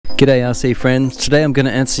G'day RC friends, today I'm going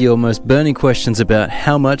to answer your most burning questions about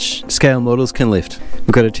how much scale models can lift.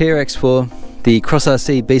 We've got a TRX-4, the Cross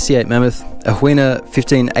RC BC8 Mammoth, a Huina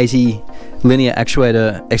 1580 linear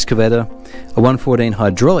actuator excavator, a 114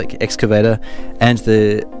 hydraulic excavator, and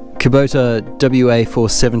the Kubota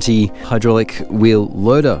WA470 hydraulic wheel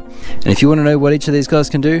loader. And if you want to know what each of these guys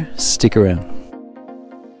can do, stick around.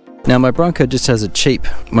 Now my Bronco just has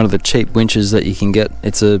one of the cheap winches that you can get.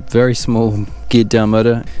 It's a very small geared down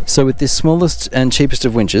motor. So with this smallest and cheapest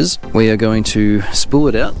of winches, we are going to spool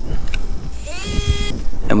it out.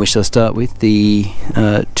 And we shall start with the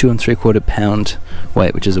 2 3/4 pound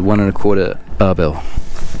weight, which is a 1 1/4 barbell.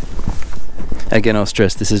 Again, I'll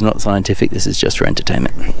stress this is not scientific, this is just for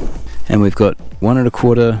entertainment. And we've got 1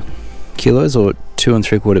 1/4 kilos or 2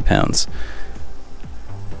 3/4 pounds.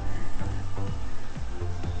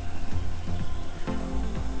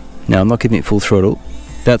 Now I'm not giving it full throttle.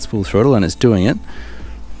 That's full throttle and it's doing it.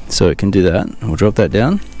 So it can do that. We'll drop that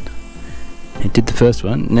down. It did the first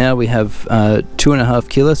one. Now we have 2.5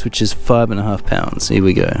 kilos, which is 5.5 pounds. Here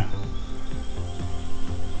we go.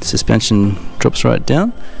 Suspension drops right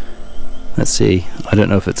down. Let's see. I don't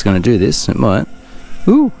know if it's going to do this. It might.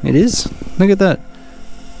 Ooh, it is. Look at that.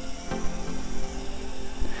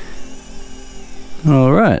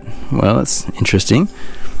 Alright. Well, that's interesting.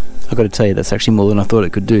 I've got to tell you, that's actually more than I thought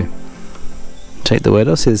it could do. Take the weight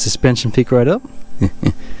off, see the suspension pick right up.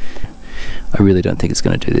 I really don't think it's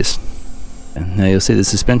going to do this. And now you'll see the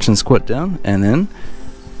suspension squat down, and then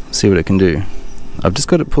see what it can do. I've just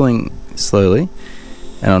got it pulling slowly,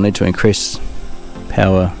 and I'll need to increase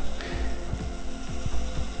power.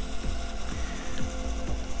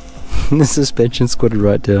 The suspension squatted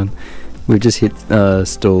right down. We've just hit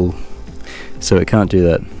stall, so it can't do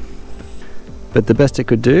that. But the best it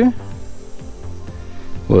could do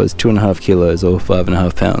was 2.5 kilos or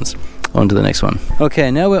 5.5 pounds. On to the next one. Okay,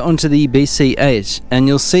 now we're on to the BC8, and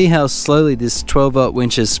you'll see how slowly this 12-volt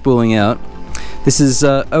winch is spooling out. This is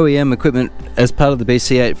OEM equipment as part of the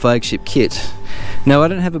BC8 flagship kit. Now I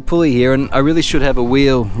don't have a pulley here, and I really should have a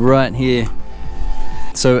wheel right here.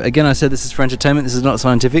 So again, I said this is for entertainment, this is not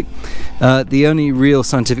scientific. The only real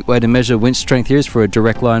scientific way to measure winch strength here is for a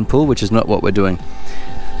direct line pull, which is not what we're doing.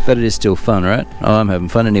 But it is still fun, right? Oh, I'm having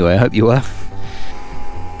fun anyway, I hope you are.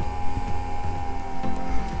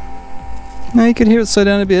 Now you can hear it slow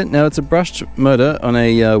down a bit. Now it's a brushed motor on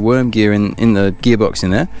a worm gear in the gearbox in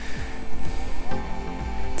there.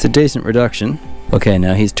 It's a decent reduction. Okay,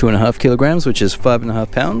 now here's 2.5 kilograms, which is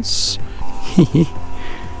 5.5 pounds.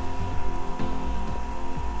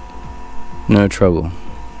 No trouble.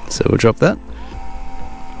 So we'll drop that.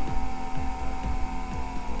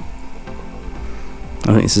 I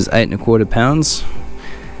think this is 8 1/4 pounds.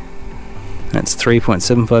 That's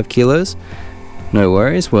 3.75 kilos. No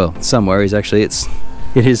worries. Well, some worries actually. It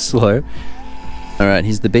is slow. Alright,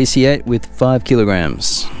 here's the BC8 with 5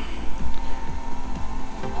 kilograms.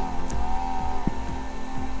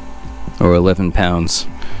 Or 11 pounds.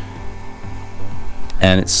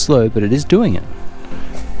 And it's slow, but it is doing it.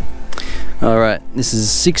 Alright, this is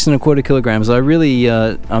 6 1/4 kilograms. I really,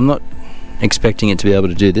 I'm not expecting it to be able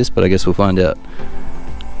to do this, but I guess we'll find out.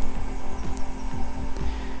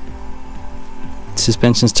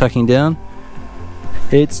 Suspension's tucking down.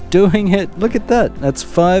 It's doing it. Look at that. That's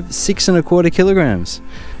 6 1/4 kilograms.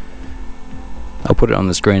 I'll put it on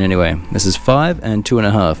the screen anyway. This is 5 and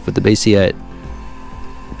 2.5 with the BC8.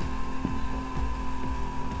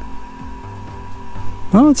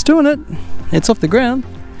 Oh, it's doing it. It's off the ground.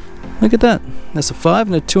 Look at that. That's a 5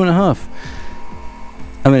 and a 2.5.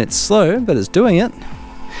 I mean, it's slow, but it's doing it.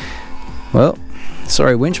 Well,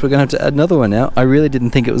 sorry winch, we're going to have to add another one now. I really didn't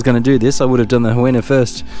think it was going to do this. I would have done the Huina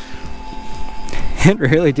first. It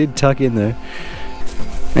really did tuck in though.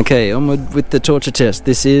 Okay, onward with the torture test.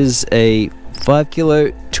 This is a 5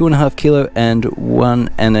 kilo, 2.5 kilo, and 1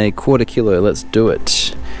 1/4 kilo. Let's do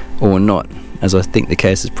it. Or not, as I think the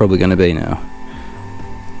case is probably going to be now.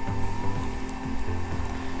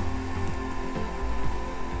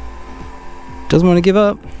 Doesn't want to give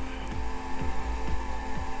up.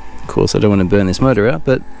 Of course, I don't want to burn this motor out,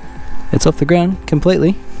 but it's off the ground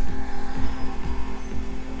completely.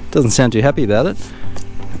 Doesn't sound too happy about it,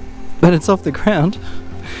 but it's off the ground.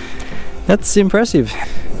 That's impressive.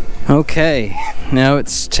 Okay, now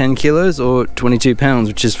it's 10 kilos or 22 pounds,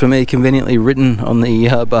 which is for me conveniently written on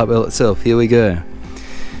the barbell itself. Here we go.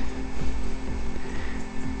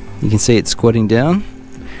 You can see it's squatting down.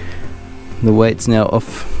 The weight's now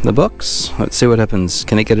off the box. Let's see what happens.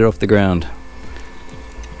 Can it get it off the ground?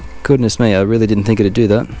 Goodness me, I really didn't think it'd do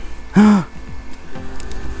that.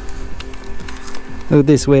 Look at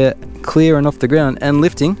this, we're clear and off the ground and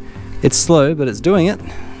lifting. It's slow, but it's doing it.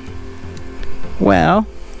 Wow.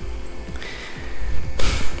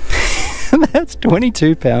 That's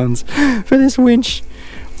 22 pounds for this winch.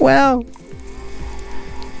 Wow.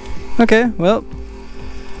 Okay, well,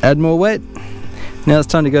 add more weight. Now it's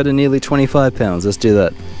time to go to nearly 25 pounds. Let's do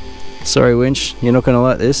that. Sorry, winch, you're not going to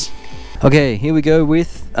like this. Okay, here we go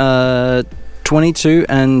with 22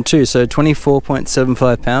 and 2, so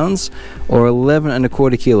 24.75 pounds or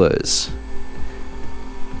 11¼ kilos.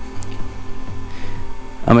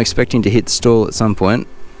 I'm expecting to hit stall at some point.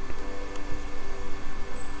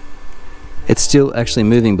 It's still actually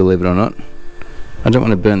moving, believe it or not. I don't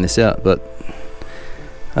want to burn this out, but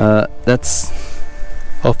that's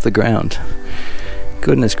off the ground.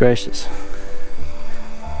 Goodness gracious.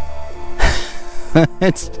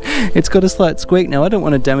 It's got a slight squeak now. I don't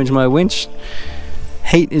want to damage my winch.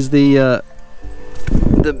 Heat is the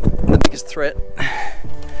biggest threat.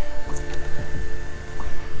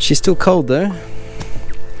 She's still cold though.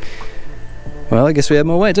 Well, I guess we have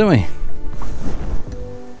more weight, don't we?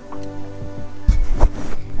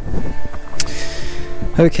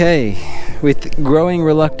 Okay, with growing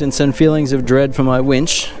reluctance and feelings of dread for my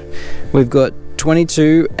winch, we've got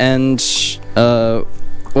 22 and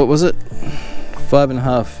what was it?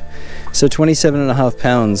 5.5. So 27.5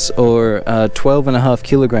 pounds or 12.5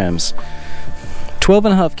 kilograms.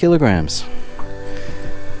 12.5 kilograms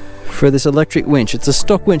for this electric winch. It's a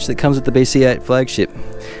stock winch that comes with the BC8 Flagship.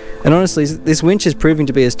 And honestly, this winch is proving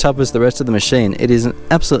to be as tough as the rest of the machine. It is an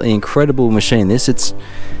absolutely incredible machine. It's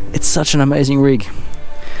such an amazing rig.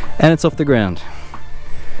 And it's off the ground.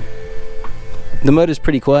 The motor's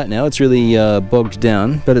pretty quiet now. It's really bogged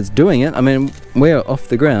down, but it's doing it. I mean, we're off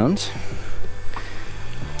the ground.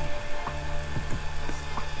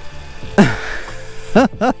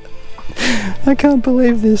 I can't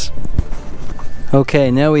believe this.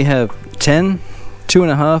 Okay, now we have 10,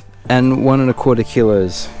 2.5 and 1¼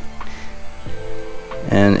 kilos.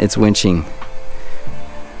 And it's winching.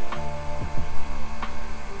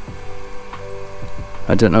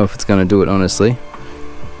 I don't know if it's going to do it, honestly.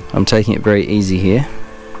 I'm taking it very easy here.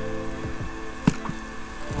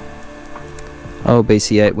 Oh,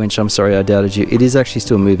 BC8 winch, I'm sorry I doubted you. It is actually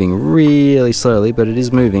still moving really slowly, but it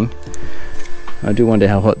is moving. I do wonder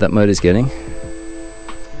how hot that motor's getting.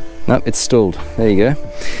 Nope, it's stalled. There you go.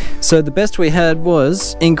 So the best we had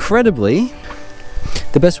was, incredibly,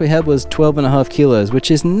 the best we had was 12.5 kilos,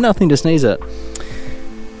 which is nothing to sneeze at.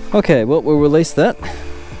 Okay, well, we'll release that.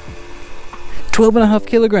 12.5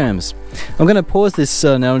 kilograms. I'm going to pause this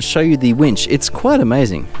now and show you the winch. It's quite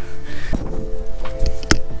amazing.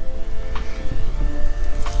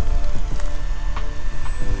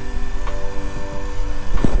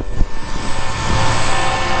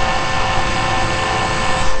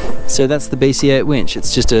 So that's the BC8 winch.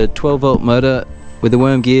 It's just a 12-volt motor with a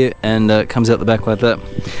worm gear and comes out the back like that.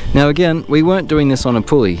 Now again, we weren't doing this on a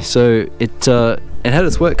pulley, so it had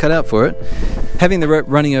its work cut out for it. Having the rope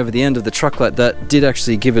running over the end of the truck like that did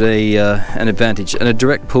actually give it an advantage, and a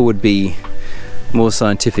direct pull would be more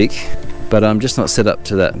scientific, but I'm just not set up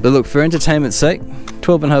to that. But look, for entertainment's sake,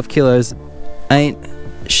 12.5 kilos ain't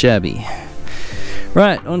shabby.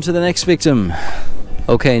 Right, on to the next victim.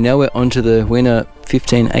 Okay, now we're on to the Huina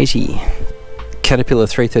 1580 Caterpillar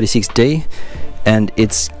 336D, and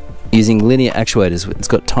it's using linear actuators. It's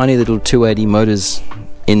got tiny little 280 motors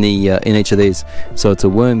in each of these, so it's a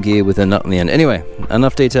worm gear with a nut on the end. Anyway,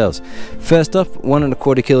 enough details. First up,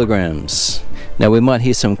 1¼ kilograms. Now we might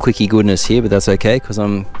hear some clicky goodness here, but that's okay because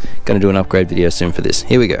I'm going to do an upgrade video soon for this.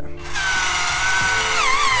 Here we go.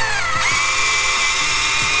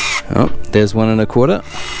 Oh, there's 1¼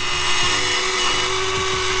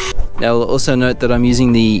 Now we'll also note that I'm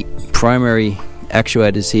using the primary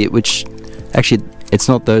actuators here, which actually it's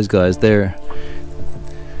not those guys.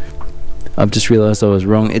 I've just realized I was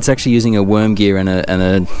wrong. It's actually using a worm gear and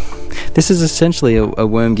a this is essentially a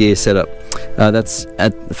worm gear setup. That's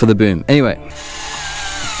for the boom. Anyway,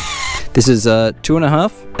 this is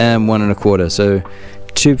 2.5 and 1¼ so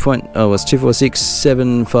it's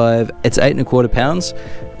 24675. It's 8¼ pounds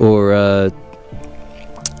or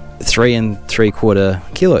 3¾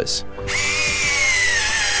 kilos.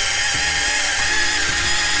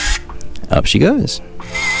 Up she goes.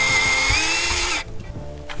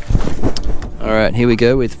 Alright, here we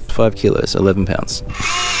go with 5 kilos, 11 pounds.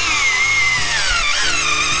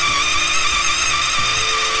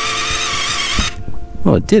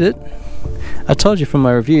 Well, it did it. I told you from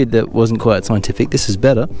my review that wasn't quite scientific. This is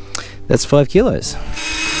better. That's 5 kilos.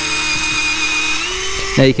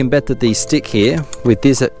 Now you can bet that the stick here with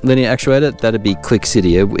this linear actuator, that'd be Click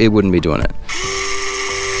City. It wouldn't be doing it.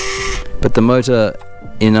 But the motor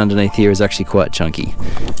in underneath here is actually quite chunky.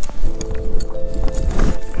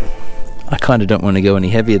 I kind of don't want to go any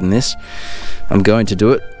heavier than this. I'm going to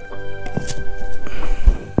do it.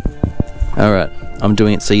 Alright, I'm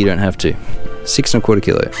doing it so you don't have to. 6 1/4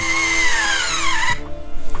 kilo.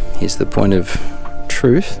 Here's the point of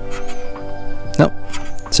truth. Nope.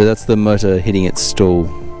 So that's the motor hitting its stall.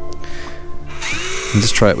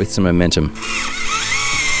 Let's try it with some momentum.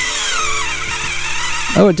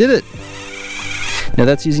 Oh, it did it! Now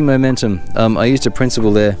that's using momentum. I used a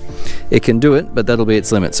principle there. It can do it, but that'll be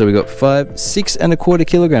its limit. So we got 6 1/4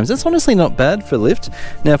 kilograms. That's honestly not bad for lift.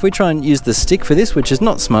 Now if we try and use the stick for this, which is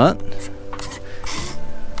not smart,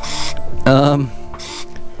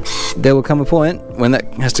 there will come a point when that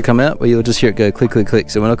has to come out where you'll just hear it go click, click, click.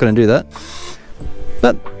 So we're not going to do that.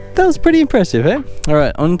 But that was pretty impressive, eh?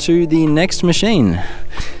 Alright, on to the next machine.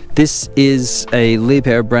 This is a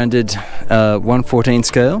Liebherr branded 1/14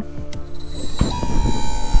 scale.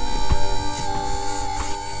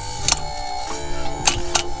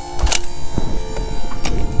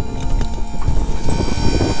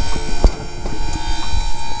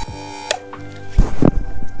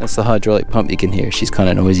 That's the hydraulic pump you can hear. She's kind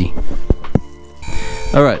of noisy.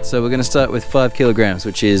 Alright, so we're going to start with 5 kilograms,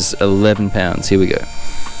 which is 11 pounds. Here we go.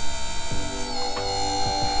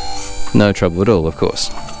 No trouble at all, of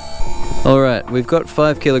course. Alright, we've got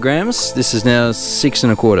 5 kilograms. This is now 6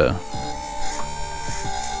 1/4.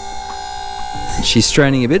 She's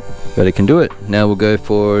straining a bit, but it can do it. Now we'll go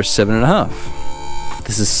for 7 1/2.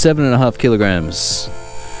 This is 7 1/2 kilograms.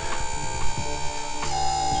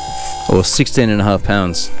 Or 16 1/2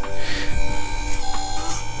 pounds.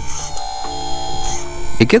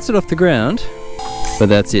 It gets it off the ground, but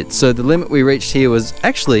that's it. So the limit we reached here was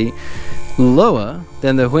actually lower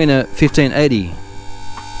than the Huina 1580,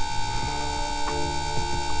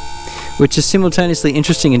 which is simultaneously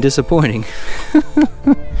interesting and disappointing.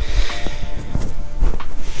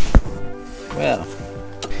 Wow.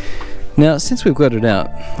 Now, since we've got it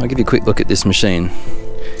out, I'll give you a quick look at this machine.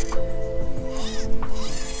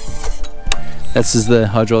 This is the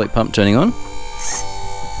hydraulic pump turning on.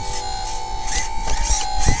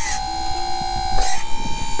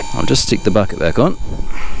 I'll just stick the bucket back on.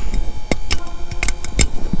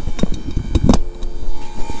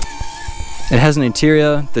 It has an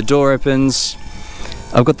interior, the door opens.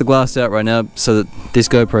 I've got the glass out right now so that this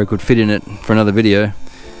GoPro could fit in it for another video.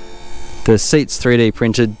 The seat's 3D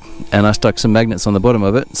printed and I stuck some magnets on the bottom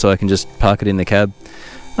of it so I can just park it in the cab.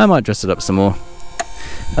 I might dress it up some more.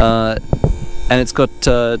 And it's got,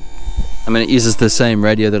 I mean, it uses the same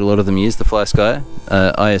radio that a lot of them use, the FlySky,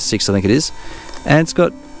 IS6 I think it is. And it's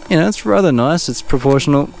got, you know, it's rather nice, it's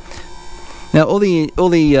proportional. Now all the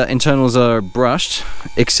internals are brushed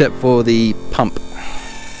except for the pump.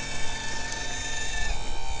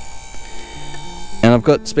 And I've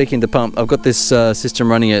got, speaking of the pump, I've got this system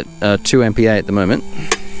running at 2 MPa at the moment.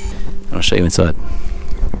 I'll show you inside.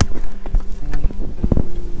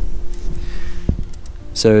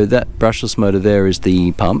 So that brushless motor there is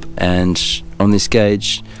the pump, and on this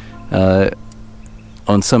gauge,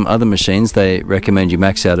 on some other machines they recommend you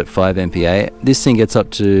max out at 5 MPa. This thing gets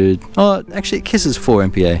up to, oh actually it kisses 4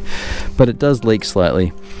 MPa, but it does leak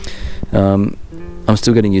slightly. I'm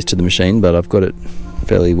still getting used to the machine, but I've got it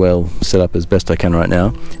fairly well set up as best I can right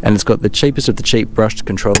now. And it's got the cheapest of the cheap brushed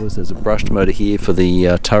controllers. There's a brushed motor here for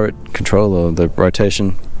the turret control or the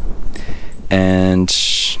rotation, and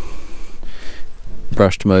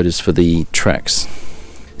brushed motors for the tracks.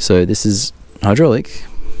 So this is hydraulic,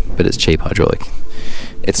 but it's cheap hydraulic.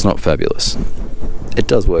 It's not fabulous. It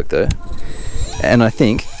does work though. And I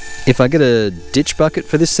think if I get a ditch bucket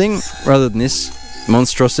for this thing rather than this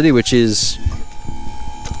monstrosity, which is,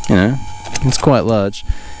 you know, it's quite large,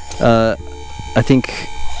 I think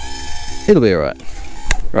it'll be alright.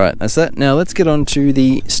 Right, that's that. Now let's get on to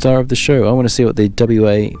the star of the show. I want to see what the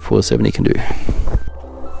WA470 can do.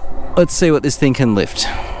 Let's see what this thing can lift.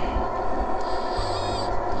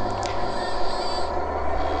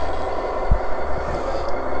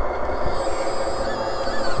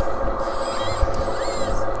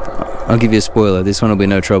 I'll give you a spoiler, this one will be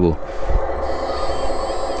no trouble.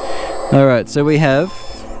 Alright, so we have,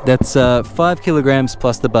 that's 5 kilograms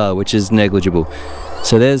plus the bar, which is negligible.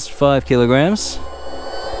 So there's 5 kilograms.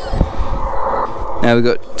 Now we've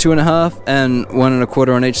got 2.5 and 1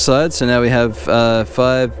 1/4 on each side, so now we have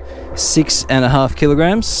 6.5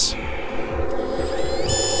 kilograms.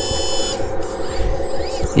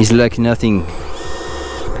 He's like nothing.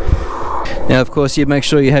 Now of course you make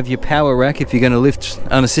sure you have your power rack if you're going to lift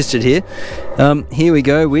unassisted here. Here we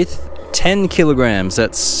go with 10 kilograms,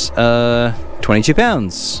 that's 22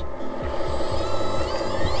 pounds.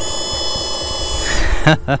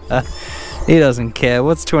 He doesn't care,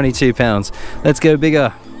 what's 22 pounds? Let's go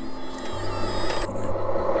bigger.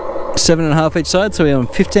 7.5 each side, so we're on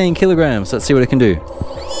 15 kilograms. Let's see what it can do.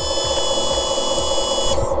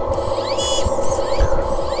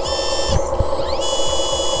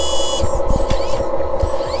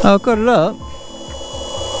 Oh, I've got it up.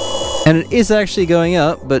 And it is actually going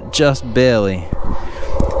up, but just barely.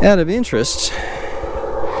 Out of interest,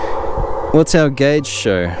 what's our gauge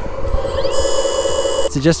show?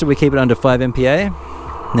 It suggested we keep it under 5 MPa.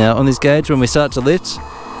 Now on this gauge, when we start to lift,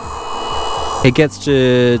 it gets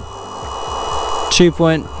to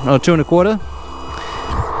 2.25,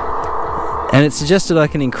 and it suggested I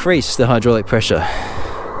can increase the hydraulic pressure,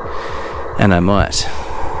 and I might.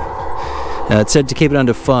 It said to keep it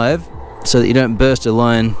under 5 so that you don't burst a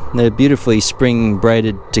line. They're beautifully spring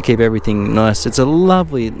braided to keep everything nice. It's a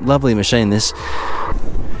lovely, lovely machine, this.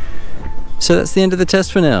 So that's the end of the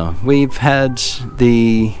test for now. We've had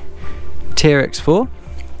the TRX-4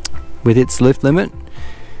 with its lift limit,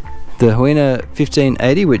 the Huina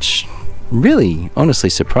 1580, which really honestly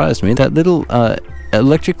surprised me. That little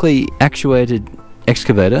electrically actuated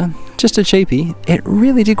excavator, just a cheapie, it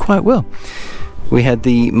really did quite well. We had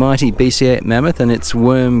the mighty BC8 Mammoth and its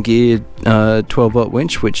worm geared 12-volt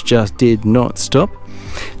winch, which just did not stop.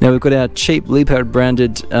 Now we've got our cheap Liebherr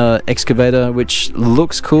branded excavator, which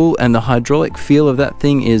looks cool, and the hydraulic feel of that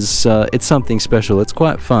thing is it's something special. It's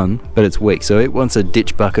quite fun, but it's weak, so it wants a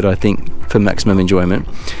ditch bucket, I think, for maximum enjoyment.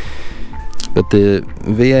 But the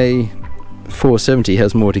VA 470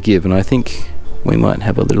 has more to give, and I think we might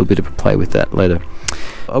have a little bit of a play with that later.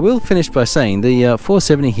 I will finish by saying the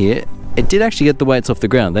 470 here, it did actually get the weights off the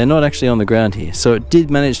ground. They're not actually on the ground here, so it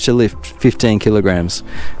did manage to lift 15 kilograms,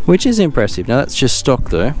 which is impressive. Now that's just stock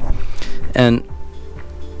though, and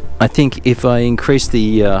I think if I increase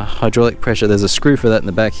the hydraulic pressure, there's a screw for that in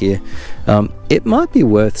the back here, it might be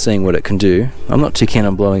worth seeing what it can do. I'm not too keen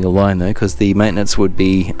on blowing a line though, because the maintenance would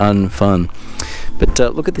be unfun. But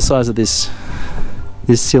look at the size of this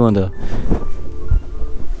cylinder.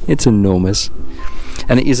 It's enormous.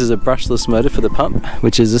 And it uses a brushless motor for the pump,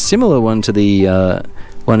 which is a similar one to the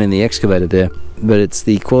one in the excavator there, but it's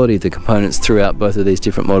the quality of the components throughout both of these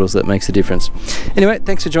different models that makes a difference. Anyway,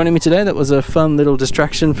 thanks for joining me today. That was a fun little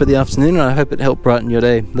distraction for the afternoon, and I hope it helped brighten your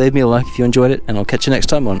day. Leave me a like if you enjoyed it, and I'll catch you next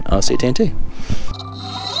time on RC-TNT.